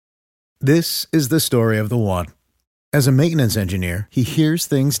This is the story of the one. As a maintenance engineer, he hears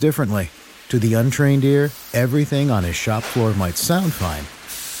things differently. To the untrained ear, everything on his shop floor might sound fine,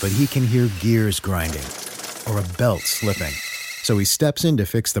 but he can hear gears grinding or a belt slipping. So he steps in to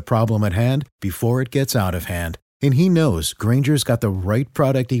fix the problem at hand before it gets out of hand. And he knows Grainger's got the right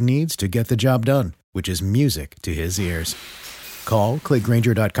product he needs to get the job done, which is music to his ears. Call, click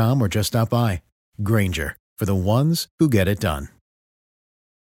Grainger.com, or just stop by. Grainger, for the ones who get it done.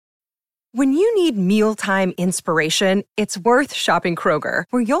 When you need mealtime inspiration, it's worth shopping Kroger,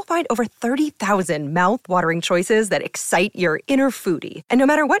 where you'll find over 30,000 mouth-watering choices that excite your inner foodie. And no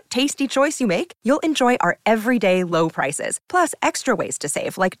matter what tasty choice you make, you'll enjoy our everyday low prices, plus extra ways to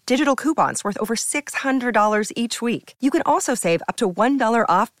save, like digital coupons worth over $600 each week. You can also save up to $1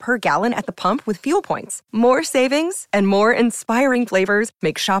 off per gallon at the pump with fuel points. More savings and more inspiring flavors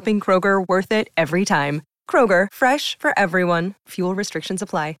make shopping Kroger worth it every time. Kroger, fresh for everyone. Fuel restrictions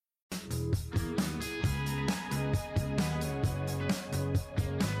apply.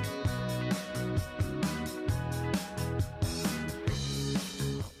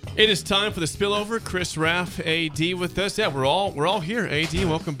 It is time for the Spillover. Chris, Raff, AD with us. Yeah, we're all here. AD,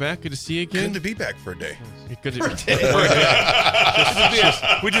 welcome back. Good to see you again. Good to be back for a day. Good to be back.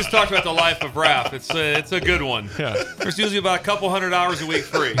 We just talked about the life of Raff. It's a good one. Yeah. There's usually about a couple 100 hours a week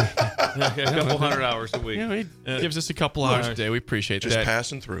free. A couple 100 hours a week. Yeah, he gives us a couple hours a day. We appreciate Just that.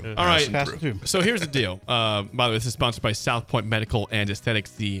 passing through. All right. Passing through. So here's the deal. By the way, this is sponsored by SouthPointe Medical and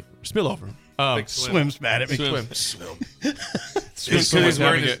Aesthetics, the Spillover. Swim's mad at me. Swim. He's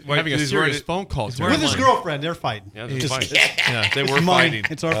having a serious phone call. With his girlfriend, they're fighting. Yeah, they're fighting. Yeah, they were money. fighting.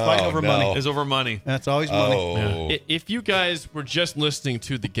 It's our fight over money. It's over money. That's always money. Yeah. If you guys were just listening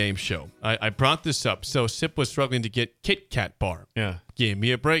to the game show, I brought this up. So Sip was struggling to get Kit Kat bar. Yeah. Give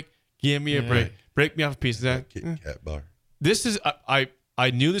me a break. Give me a break. Break me off a piece of that. Kit Kat bar. This is I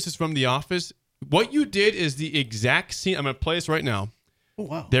knew this is from The Office. What you did is the exact scene. I'm going to play this right now. Oh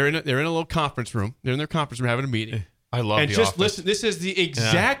wow. They're in a little conference room. They're in their conference room having a meeting. I love and The just Office. listen. This is the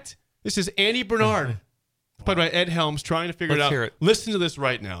exact. This is Andy Bernard, played by Ed Helms, trying to figure Let's it out. hear it. Listen to this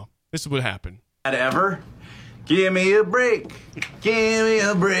right now. This is what happened. Ever? Give me a break. Give me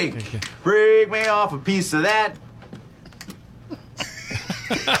a break. Break me off a piece of that.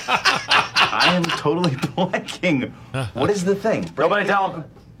 I am totally blanking. What is the thing? Nobody tell him.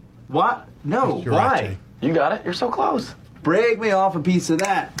 What? No. You're Why? right, Jay. You got it. You're so close. Break me off a piece of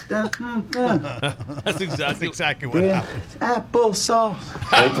that. That's exactly what happened. Applesauce.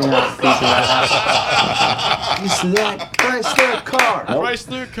 Break me off a piece of that. Piece of that Chrysler car.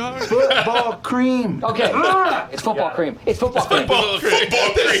 Chrysler car. Football cream. Okay, it's football cream. It's football cream.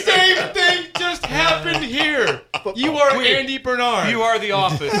 The same thing just happened here. You are Andy Bernard. You are The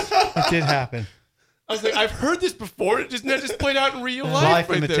Office. It did happen. I was like, I've heard this before. It just played out in real life. Life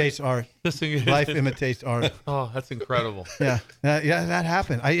right imitates art. This thing is- Life imitates art. Oh, that's incredible. Yeah, that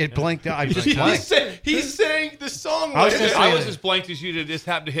happened. It blanked out. I just blanked. He's saying the song. I was gonna say I was that. as blanked as you did. This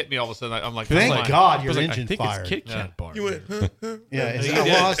happened to hit me all of a sudden. I'm like, Thank oh my. God I your was like, engine I think fired. it's Kit Kat bar. You went, Yeah,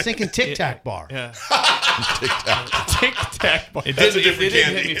 well, I was thinking Tic Tac bar. Yeah. Tic Tac bar. It That's a didn't different hit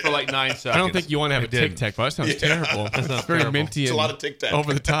candy. me for like 9 seconds. I don't think you want to have a It didn't. Tic Tac bar. That sounds terrible. It's very terrible. minty. It's a and lot of Tic Tac.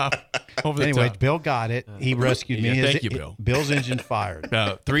 Over the top. Over the Anyway, top. Bill got it. He rescued me. Yeah, thank you, Bill. Bill's engine fired.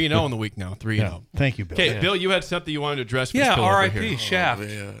 3-0 in the week now. 3-0. Thank you, Bill. Okay, Bill, you had something you wanted to address. For Yeah, Spillover R.I.P. here. Shaft.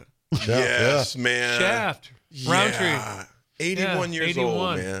 Yes, man. Shaft. Roundtree. Yeah. 81 years 81.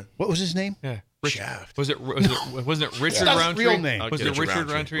 old, man. What was his name? Yeah. Shaft. Wasn't it Richard That's Roundtree? his real name. Was it Richard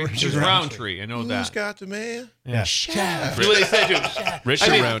Richard Roundtree. Roundtree? It was Roundtree. I know Who's that. got the man? Yeah. Shaft. That's what they said to him. Shaft. Richard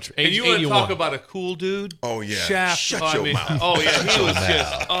Roundtree. And Age you want to 81. talk about a cool dude? Oh, yeah. Shaft. Shut your mouth. Oh, yeah. He was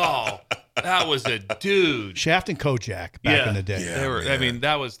just, that was a dude. Shaft and Kojak back in the day. Yeah. They were. I mean,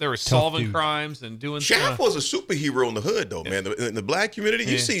 they were Tough solving dude. crimes and doing Shaft stuff. was a superhero in the hood, though, man. In the black community,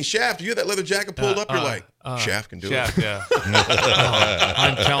 you seen Shaft. You hear that leather jacket pulled up, you're like, Shaft can do Shaft, it. yeah.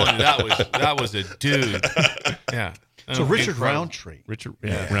 I'm telling you, that was a dude. Yeah. So Richard Roundtree. Richard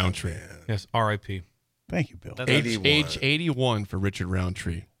Roundtree. Yes, R.I.P. Thank you, Bill. Age 81 for Richard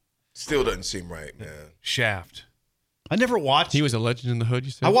Roundtree. Still doesn't seem right, man. Shaft. I never watched. He was a legend in the hood,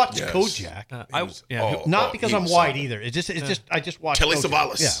 you said? I watched Yes. Kojak. Not because I'm white either. It's just I just watched Telly Kojak.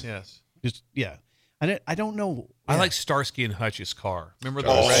 Savalas. Yeah. Yes. Just I don't know. I like Starsky and Hutch's car. Remember the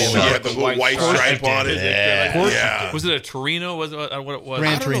Oh, red yeah, with the little white stripe on it. Yeah. Was it a Torino? Was it what it was?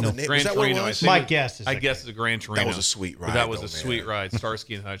 Gran I don't know Torino. the name. Gran Is that what it Torino. I was? think My it- guess is I a- guess it's a Gran Torino. That was a sweet But ride, that was though, a man. sweet ride.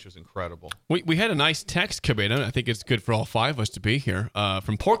 Starsky and Hutch was incredible. We had a nice text come in. I think it's good for all five of us to be here.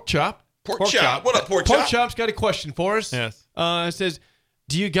 From Pork Chop. Pork chop. What up, Pork Pork chop? Chop's got a question for us. Yes. It says,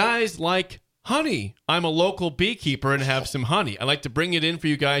 do you guys like honey. I'm a local beekeeper and have some honey. I'd like to bring it in for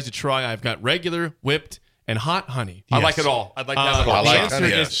you guys to try. I've got regular, whipped, and hot honey. I like it all. I'd like to have it all. The like answer honey,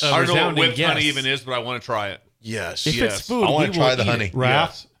 is yes. a I don't know what resounding whipped honey yes. even is, but I want to try it. Yes. If Yes. it's food, I want we to try will the eat honey. it.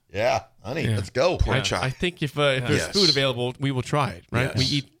 Raff? Yeah, honey. Let's go. Pork chop. I think if there's Yes. food available, we will try it. Right? Yes.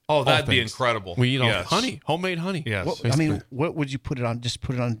 We eat. Oh, that'd all be things. incredible. We eat all Yes. honey, homemade honey. Yes. What, I mean, what would you put it on? Just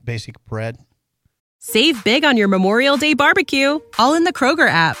put it on basic bread? Save big on your Memorial Day barbecue, all in the Kroger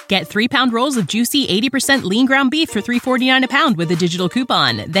app. Get 3-pound rolls of juicy 80% lean ground beef for $3.49 a pound with a digital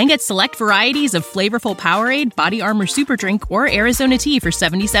coupon. Then get select varieties of flavorful Powerade, Body Armor Super Drink, or Arizona tea for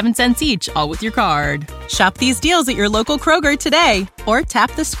 77 cents each, all with your card. Shop these deals at your local Kroger today, or tap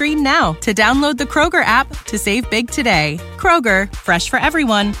the screen now to download the Kroger app to save big today. Kroger, fresh for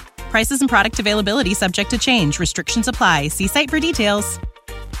everyone. Prices and product availability subject to change. Restrictions apply. See site for details.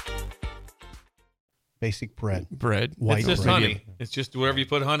 Basic bread. Bread. White It's just bread. honey. It's just whatever you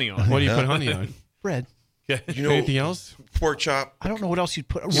put honey on. What do you put honey on? Bread. You know, Anything else? pork chop, I don't know what else you'd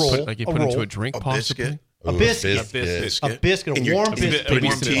put. A You roll. put, like you put a into roll. a drink, a possibly. biscuit. A biscuit. biscuit. A biscuit. And A your- warm and biscuit. maybe Maybe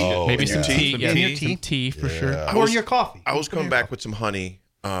some some tea. tea. Maybe in some your tea. tea. Yeah, In your some tea. tea for sure. Or in your coffee. I was Put it in coming your back coffee. with some honey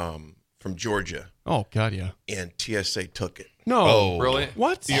from Georgia, Oh God, yeah. and TSA took it. No. Oh. Really?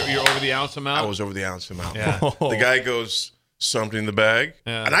 What? You're over the ounce amount? I was over the ounce amount. Yeah. The guy goes, something in the bag.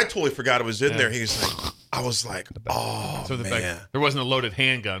 Yeah. And I totally forgot it was in there. He was like, I was like, oh, So the man. bag, there wasn't a loaded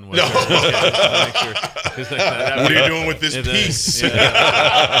handgun. Was No. there? Yeah, make sure. Just like that. What are you doing with this piece?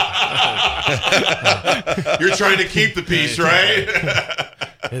 You're trying to keep the piece, right?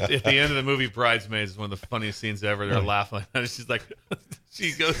 At the end of the movie Bridesmaids is one of the funniest scenes ever. They're laughing. And she's like,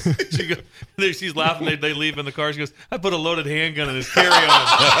 she's laughing. They leave in the car. She goes, I put a loaded handgun in his carry-on.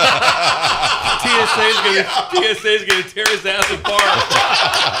 TSA's gonna tear his ass apart.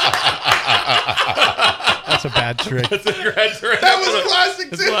 That's a bad trick. That's a great trick. That was a classic,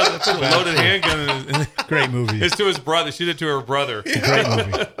 That's too. I put a loaded handgun in his, Great movie. it's to his brother. She did it to her brother. Great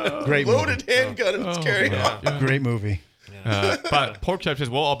movie. Great Loaded handgun in his carry-on. movie. Great movie. But Pork Chop says,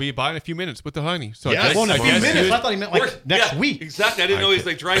 well, I'll be by in a few minutes with the honey. So Yes. Well, in a I few guess minutes. you- I thought he meant like next Yeah, week. Exactly. I didn't know he's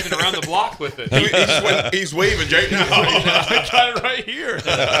like driving around the block with it. He just went, he's waving right now. I got it right here.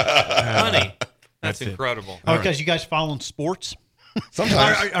 Honey. That's That's it. incredible. Oh, because you guys following sports?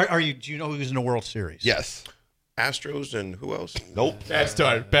 Sometimes. Are you? Do you know who's in the World Series? Yes. Astros and who else? Nope. Bad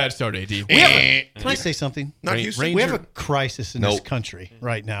start, AD. Can I say something? Not Rain- Houston. Ranger. We have a crisis in this Nope. country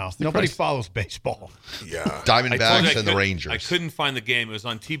right now. Nobody crisis. follows baseball. Yeah. I told you Diamondbacks I and the couldn't- Rangers. I couldn't find the game. It was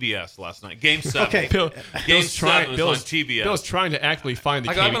on TBS last night. Game 7. Okay. Bill, Game 7 was on TBS. Bill's trying to actively find the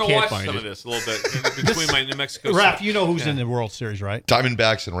I'm game. going He to can't watch find some it. of this a little bit in between my New Mexico. Raff, you know who's in the World Series, right?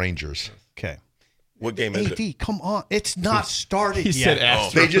 Diamondbacks and Rangers. Okay. What game is it? AD, come on. It's not started He yet. said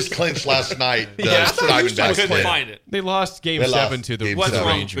Astros. They just clinched last night. The Yeah, I Diamondbacks couldn't played. find it. They lost Game They lost 7 to the Game What's 7.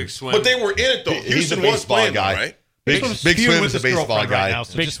 wrong with Big Rangers. Swim? But they were in it, though. He's a Houston was baseball playing, guy. though, right? Big He's Swim feuding is with a his baseball girlfriend guy. right now,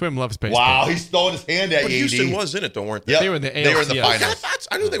 so Big just- Swim loves baseball. Wow, he's throwing his hand at But AD. Houston was in it, though, weren't they? Yep. They were in the They were in the ALCS. finals.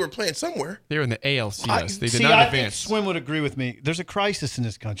 I knew they were playing somewhere. They were in the ALCS. They did See, not I think advance. Swim would agree with me. There's a crisis in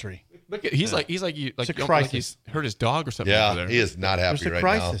this country. Look at he's like you like, a like crisis. he's hurt his dog or something over Yeah, there. he is not happy There's a right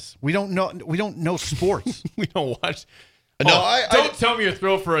crisis. We don't know sports. We don't watch. No, Oh, I- don't tell me you're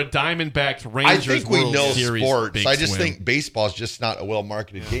thrilled for a Diamondbacks now. Rangers I think we World know Series. sports. Big I just Swim. think baseball is just not a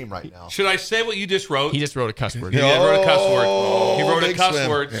well-marketed game right now. Should I say what you just wrote? he just wrote a cuss word. He wrote a cuss word. He wrote a Big cuss Swim.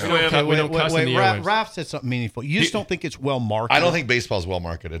 word. Yeah. Swim. We don't cuss in the airwaves. Raff said something meaningful. You just don't think it's well marketed. I don't think baseball is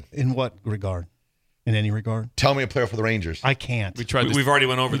well-marketed. In what regard? In any regard? Tell me a player for the Rangers. I can't. We tried. We've already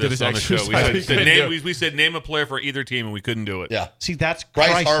went over we did this on the show. We exercise. said, couldn't do name, it. we said name a player for either team, and we couldn't do it. Yeah. See, that's Bryce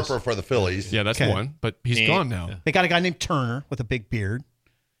crisis. Harper for the Phillies. Yeah, that's Okay. one, but he's gone now. They got a guy named Turner with a big beard.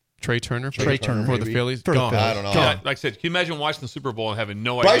 Trey Turner. Trey Turner, for the maybe. Phillies. For the Gone. Phillies. I don't know. Yeah, like I said, can you imagine watching the Super Bowl and having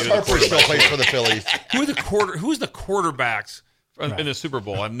no Bryce idea? Harper still plays for the Phillies. Who's the quarterbacks in the Super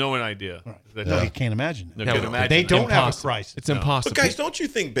Bowl? I have no idea. No, you can't imagine No, that. can't imagine They that. don't have a Impossible. crisis. It's impossible. But guys, don't you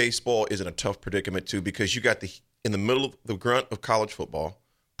think baseball is in a tough predicament too? Because you got in the middle of the grunt of college football.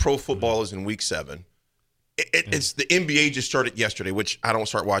 Pro football is in week 7. It's the NBA just started yesterday, which I don't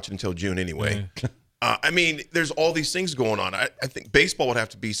start watching until June anyway. I mean, there's all these things going on. I think baseball would have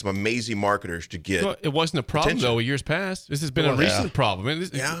to be some amazing marketers to get. Well, it wasn't a problem attention. though in years past. This has been a recent problem.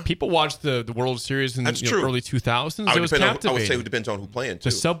 And Yeah. People watched the World Series in That's the true. early 2000s. I It would, was depend on, I captivating. would say it depends on who's playing too.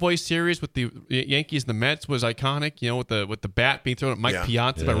 The Subway Series with the Yankees and the Mets was iconic. You know, with the bat being thrown at Mike Yeah.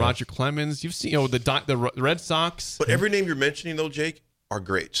 Piazza by Roger Clemens. You've seen the Red Sox. But every name you're mentioning, though, Jake, are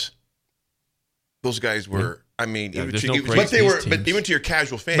greats. Those guys were. I mean, Yeah, even, there's to, no even, greats But they in were- these but teams. even to your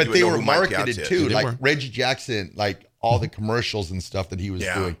casual fan, But you would they know were who Mike marketed Piazza too. is. They Like were. Reggie Jackson, like all the commercials and stuff that he was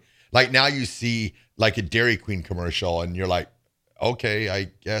Yeah. doing. Like now you see like a Dairy Queen commercial and you're like, okay,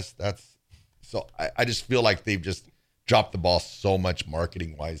 I guess that's So I just feel like they've just dropped the ball so much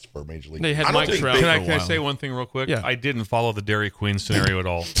marketing-wise for Major League. They had Mike Trout. Can I say one thing real quick? Yeah. I didn't follow the Dairy Queen scenario at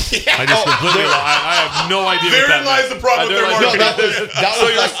all. I just completely. I have no idea. Therein lies the problem with their marketing.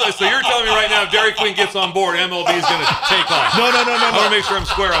 So you're telling me right now, if Dairy Queen gets on board, MLB is going to take off. No. I want to make sure I'm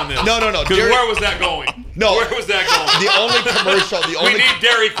square on this. No. Because where was that going? No. Where was that going? The only commercial. We need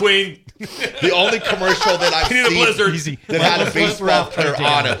Dairy Queen. The only commercial that I've seen that had a baseball player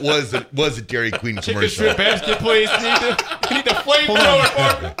on it was a Dairy Queen commercial. Chicken strip basket, please. You need the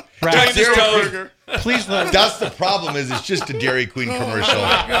flamethrower. Please let. That's the problem. Is it's just a Dairy Queen commercial.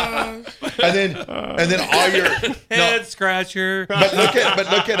 And then all your head scratcher. But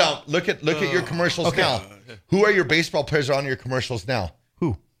look at your commercials now. Who are your baseball players on your commercials now?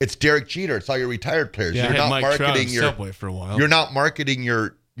 Who? It's Derek Jeter. It's all your retired players. Yeah, You're not Mike Trout marketing in your Subway for a while. You're not marketing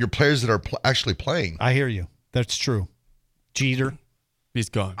your players that are actually playing. I hear you. That's true. Jeter, he's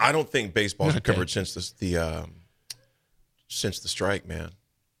gone. I don't think baseball's recovered since the strike, man.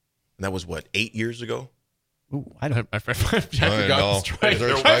 And that was 8 years ago. Ooh, I don't. I forgot the strike.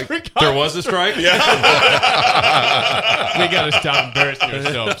 There was a strike? Yeah. We got to stop embarrassing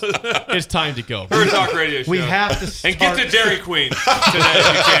ourselves. It's time to go. We're a talk radio show. We have to start. And get to Dairy Queen today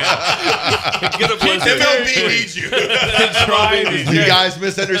if you can. Get a blizzard. MLB needs you. You guys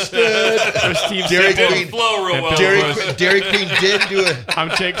misunderstood. Dairy Queen flow real well. Dairy Queen did do it. I'm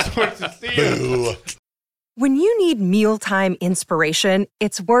Jake Swartz and Steve. When you need mealtime inspiration,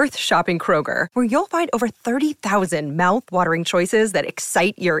 it's worth shopping Kroger, where you'll find over 30,000 mouth-watering choices that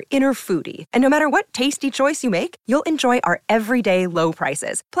excite your inner foodie. And no matter what tasty choice you make, you'll enjoy our everyday low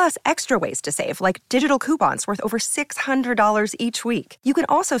prices, plus extra ways to save, like digital coupons worth over $600 each week. You can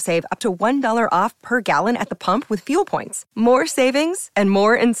also save up to $1 off per gallon at the pump with fuel points. More savings and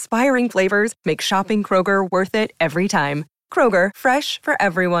more inspiring flavors make shopping Kroger worth it every time. Kroger, fresh for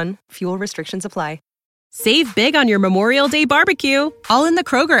everyone. Fuel restrictions apply. Save big on your Memorial Day barbecue, all in the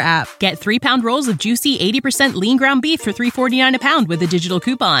Kroger app. Get 3-pound rolls of juicy 80% lean ground beef for $3.49 a pound with a digital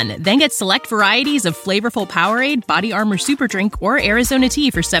coupon. Then get select varieties of flavorful Powerade, Body Armor Super Drink, or Arizona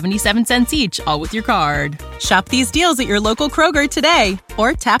tea for 77 cents each, all with your card. Shop these deals at your local Kroger today,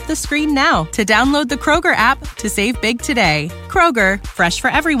 or tap the screen now to download the Kroger app to save big today. Kroger, fresh for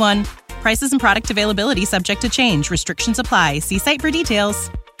everyone. Prices and product availability subject to change. Restrictions apply. See site for details.